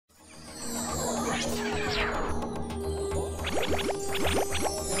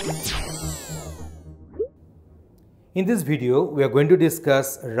In this video, we are going to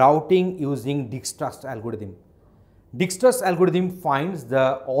discuss routing using Dijkstra's algorithm. Dijkstra's algorithm finds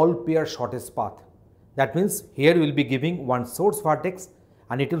the all pair shortest path. That means here we will be giving one source vertex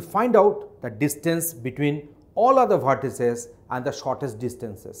and it will find out the distance between all other vertices and the shortest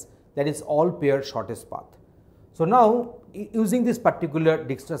distances. That is all pair shortest path. So now using this particular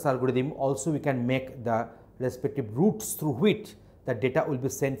Dijkstra's algorithm also we can make the respective routes through which the data will be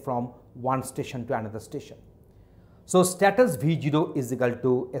sent from one station to another station. So status V0 is equal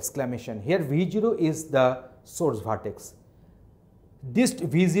to exclamation. Here V0 is the source vertex. Dist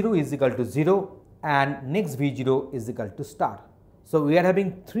V0 is equal to 0 and next V0 is equal to star. So we are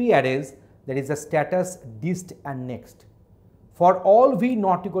having three arrays, that is the status, dist and next. For all V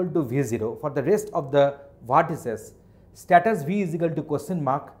not equal to V0, for the rest of the vertices, status V is equal to question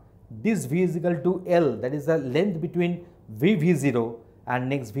mark, dist V is equal to L, that is the length between V0 and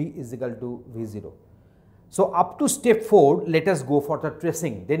next V is equal to V0. So up to step 4, let us go for the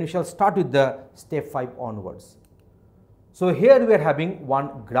tracing, then we shall start with the step 5 onwards. So here we are having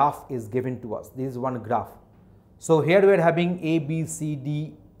one graph is given to us, this is one graph. So here we are having A, B, C,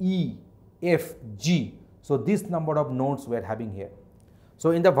 D, E, F, G. So this number of nodes we are having here.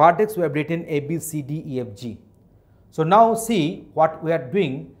 So in the vertex we have written A, B, C, D, E, F, G. So now see what we are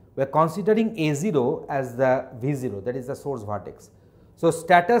doing, we are considering A0 as the V0, that is the source vertex. So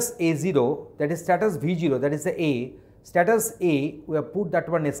status A0, that is status V0, that is the A, status A, we have put that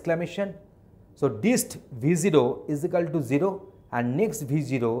one exclamation. So dist V0 is equal to 0 and next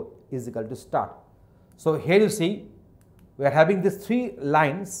V0 is equal to star. So here you see we are having these three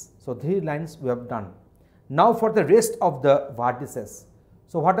lines, so three lines we have done. Now for the rest of the vertices.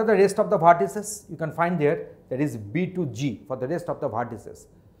 So what are the rest of the vertices? You can find there, that is B to G for the rest of the vertices.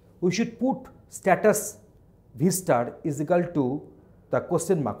 We should put status V star is equal to the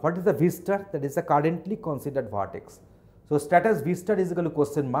question mark. What is the V star? That is the currently considered vertex. So status V star is equal to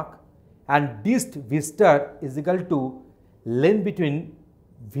question mark and dist V star is equal to length between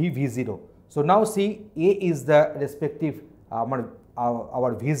V0. So now see A is the respective our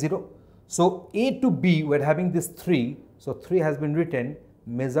V0. So A to B we are having this 3. So 3 has been written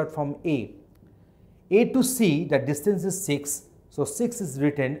measured from A. A to C the distance is 6. So 6 is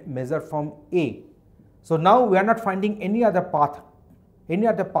written measured from A. So now we are not finding any other path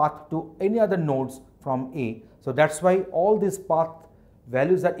to any other nodes from A. So that's why all these path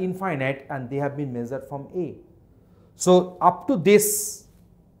values are infinite and they have been measured from A. So up to this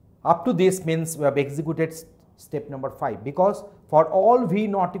means we have executed step number 5, because for all V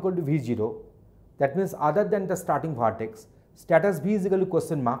not equal to V0, that means other than the starting vertex, status V is equal to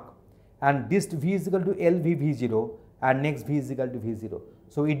question mark and dist V is equal to LV V0 and next V is equal to V0.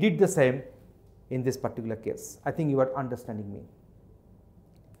 So we did the same in this particular case. I think you are understanding me.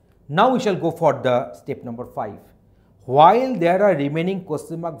 Now we shall go for the step number 5. While there are remaining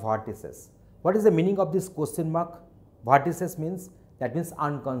question mark vertices, what is the meaning of this question mark vertices means? That means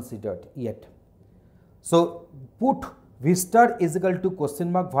unconsidered yet. So put V star is equal to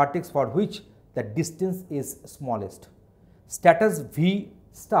question mark vertex for which the distance is smallest. Status V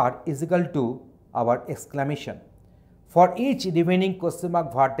star is equal to our exclamation. For each remaining question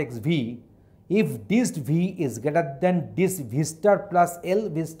mark vertex V, if dist V is greater than dist V star plus L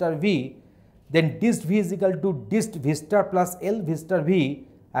V star V, then dist V is equal to dist V star plus L V star V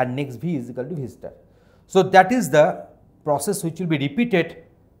and next V is equal to V star. So that is the process which will be repeated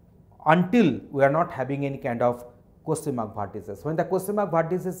until we are not having any kind of question mark vertices. When the question mark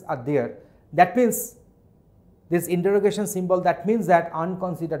vertices are there, that means this interrogation symbol, that means that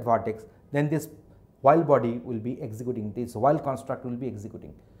unconsidered vertex, then this while body will be executing, this while construct will be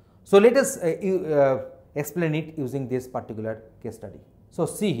executing. So let us explain it using this particular case study. So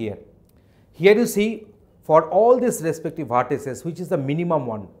see here, here you see for all these respective vertices, which is the minimum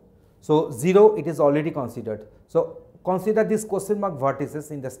one. So 0 it is already considered. So consider this question mark vertices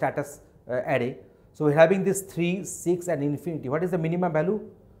in the status array. So we are having this 3, 6 and infinity. What is the minimum value?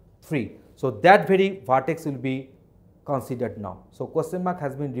 3. So that very vertex will be considered now. So question mark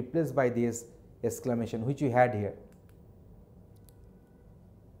has been replaced by this exclamation which we had here.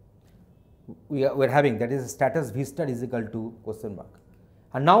 We are having, that is status V star is equal to question mark.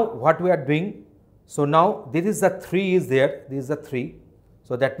 And now what we are doing, so now this is the 3 is there, this is the 3.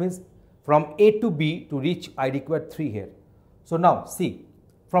 So that means from A to B to reach I require 3 here. So now see,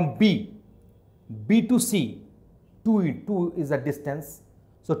 from B to C, 2 is the distance.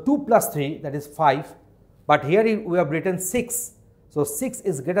 So 2 plus 3, that is 5, but here we have written 6. So 6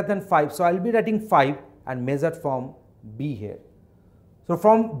 is greater than 5. So I will be writing 5 and measured from B here. So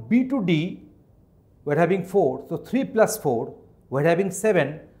from B to D we are having 4. So 3 plus 4 we are having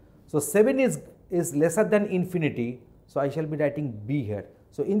 7. So 7 is is lesser than infinity, so I shall be writing B here.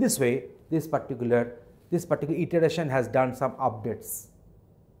 So in this way, this particular iteration has done some updates.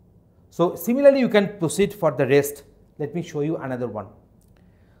 So similarly, you can proceed for the rest. Let me show you another one.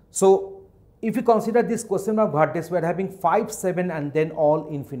 So if you consider this question mark vertex, we are having 5, 7 and then all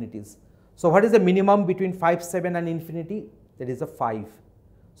infinities. So what is the minimum between 5, 7 and infinity? That is a 5.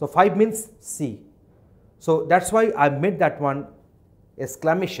 So 5 means C. So that's why I made that one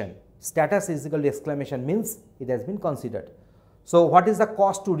exclamation. Status is equal to exclamation means it has been considered. So what is the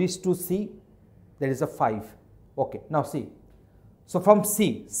cost to reach to C? There is a 5. Okay, now see. So from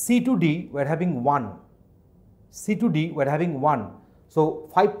C to D we are having 1. C to D we are having 1. So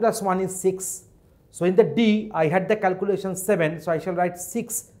 5 plus 1 is 6. So in the D I had the calculation 7. So I shall write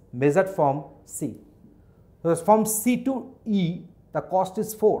 6 measured from C. So from C to E the cost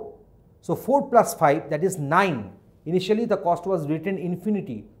is 4. So 4 plus 5 that is 9. Initially the cost was written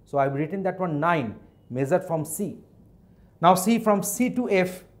infinity. So I have written that one 9 measured from C. Now see, from C to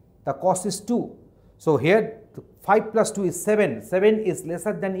F the cost is 2. So here 5 plus 2 is 7. 7 is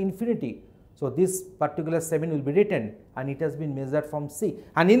lesser than infinity. So this particular 7 will be written and it has been measured from C.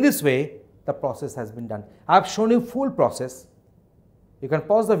 And in this way the process has been done. I have shown you full process. You can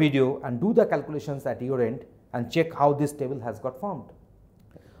pause the video and do the calculations at your end and check how this table has got formed.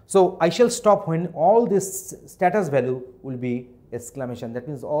 So I shall stop when all this status value will be exclamation. That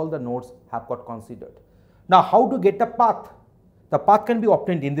means all the nodes have got considered. Now how to get the path? The path can be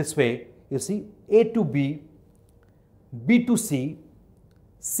obtained in this way. You see, A to B, B to C,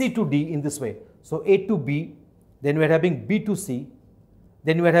 C to D in this way. So A to B, then we are having B to C,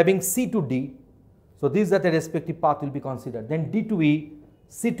 then we are having C to D. So these are the respective path will be considered. Then D to E,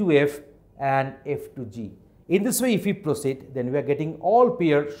 C to F and F to G. In this way if we proceed, then we are getting all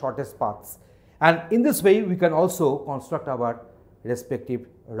pair shortest paths. And in this way we can also construct our respective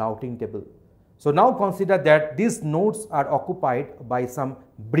routing table. So now consider that these nodes are occupied by some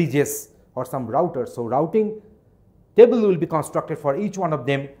bridges or some routers. So routing table will be constructed for each one of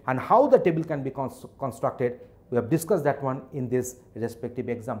them, and how the table can be constructed, we have discussed that one in this respective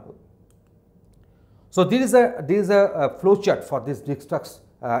example. So there is a flow chart for this Dijkstra's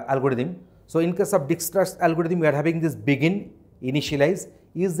algorithm. So in case of Dijkstra's algorithm, we are having this begin, initialize.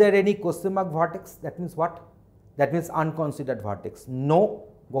 Is there any question mark vertex? That means what? That means unconsidered vertex. No,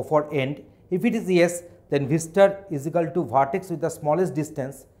 go for end. If it is yes, then visitor is equal to vertex with the smallest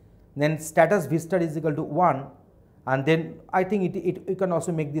distance. Then status visitor is equal to 1. And then I think you can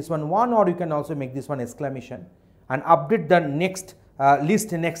also make this one 1, or you can also make this one exclamation and update the next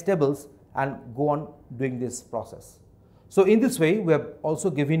list next tables and go on doing this process. So in this way we have also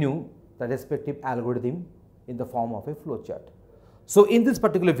given you the respective algorithm in the form of a flowchart. So in this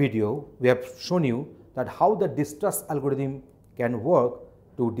particular video we have shown you that how the Dijkstra's algorithm can work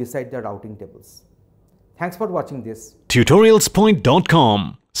to decide the routing tables. Thanks for watching this.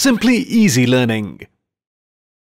 Tutorialspoint.com. Simply easy learning.